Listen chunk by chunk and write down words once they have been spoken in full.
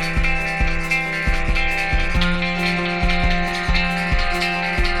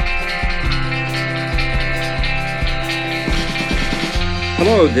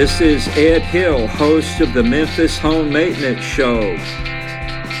Hello, this is Ed Hill, host of the Memphis Home Maintenance Show.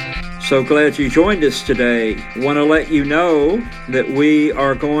 So glad you joined us today. Want to let you know that we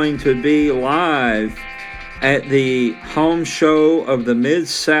are going to be live at the Home Show of the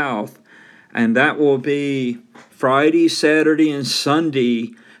Mid-South, and that will be Friday, Saturday, and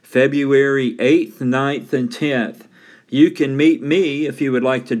Sunday, February 8th, 9th, and 10th. You can meet me, if you would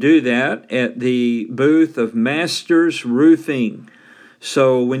like to do that, at the booth of Masters Roofing.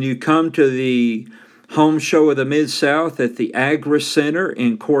 So when you come to the Home Show of the Mid-South at the Agri Center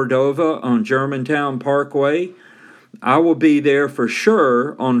in Cordova on Germantown Parkway, I will be there for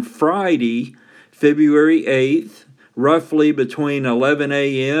sure on Friday, February 8th, roughly between 11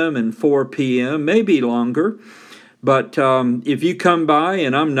 a.m. and 4 p.m., maybe longer. But if you come by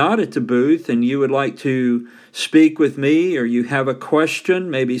and I'm not at the booth and you would like to speak with me or you have a question,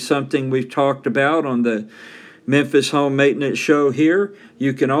 maybe something we've talked about on the Memphis Home Maintenance Show here,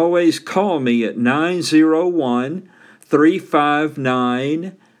 you can always call me at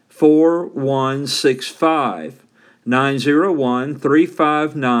 901-359-4165.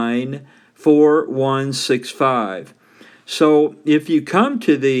 901-359-4165. So if you come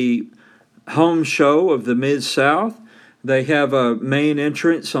to the Home Show of the Mid-South, they have a main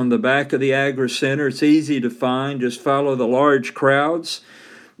entrance on the back of the Agri Center. It's easy to find. Just follow the large crowds.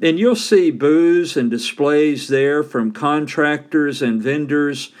 And you'll see booths and displays there from contractors and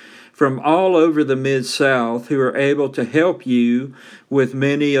vendors from all over the Mid-South who are able to help you with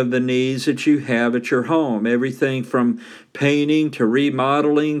many of the needs that you have at your home. Everything from painting to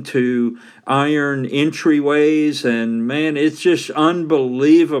remodeling to iron entryways. And man, it's just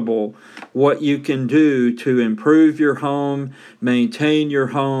unbelievable what you can do to improve your home, maintain your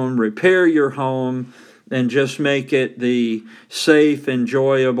home, repair your home, and just make it the safe,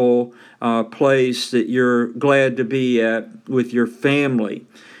 enjoyable place that you're glad to be at with your family.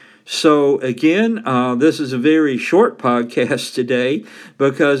 So again, this is a very short podcast today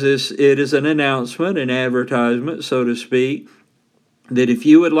because it is an announcement, an advertisement, so to speak, that if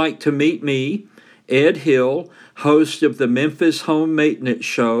you would like to meet me, Ed Hill, host of the Memphis Home Maintenance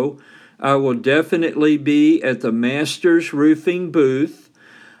Show, I will definitely be at the Masters Roofing booth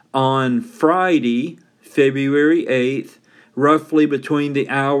on Friday, February 8th, roughly between the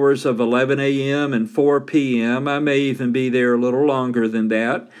hours of 11 a.m. and 4 p.m. I may even be there a little longer than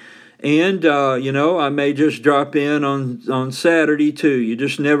that. And, I may just drop in on Saturday too. You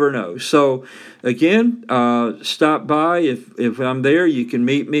just never know. So, again, stop by. If I'm there, you can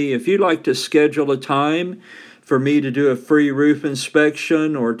meet me. If you'd like to schedule a time for me to do a free roof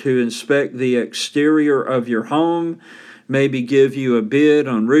inspection or to inspect the exterior of your home, maybe give you a bid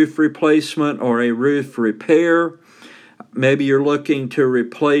on roof replacement or a roof repair. Maybe you're looking to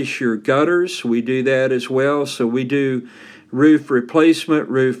replace your gutters. We do that as well. So we do roof replacement,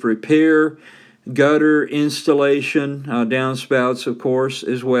 roof repair, gutter installation, downspouts, of course,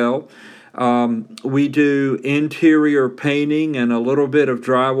 as well. We do interior painting and a little bit of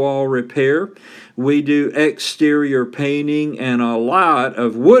drywall repair. We do exterior painting and a lot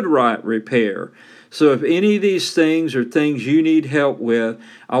of wood rot repair. So if any of these things are things you need help with,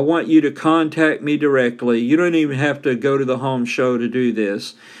 I want you to contact me directly. You don't even have to go to the home show to do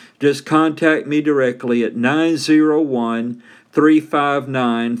this. Just contact me directly at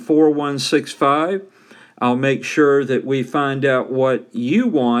 901-359-4165. I'll make sure that we find out what you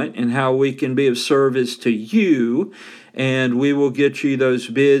want and how we can be of service to you, and we will get you those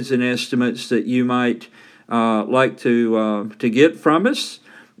bids and estimates that you might like to get from us,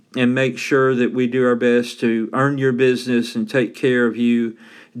 and make sure that we do our best to earn your business and take care of you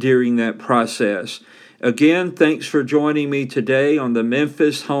during that process. Again, thanks for joining me today on the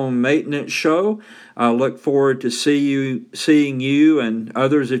Memphis Home Maintenance Show. I look forward to seeing you and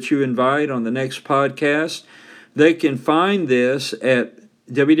others that you invite on the next podcast. They can find this at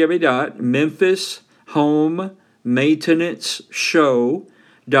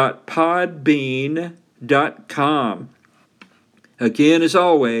www.memphishomemaintenanceshow.podbean.com. Again, as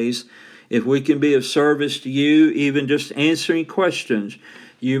always, if we can be of service to you, even just answering questions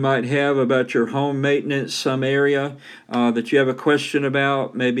you might have about your home maintenance, some area that you have a question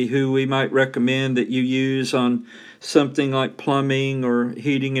about, maybe who we might recommend that you use on something like plumbing or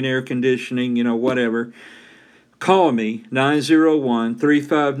heating and air conditioning, whatever, call me,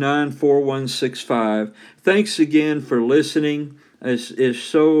 901-359-4165. Thanks again for listening. It's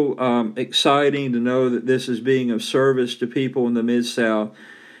so exciting to know that this is being of service to people in the Mid-South.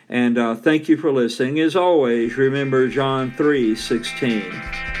 And thank you for listening. As always, remember John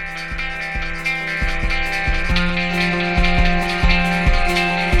 3:16.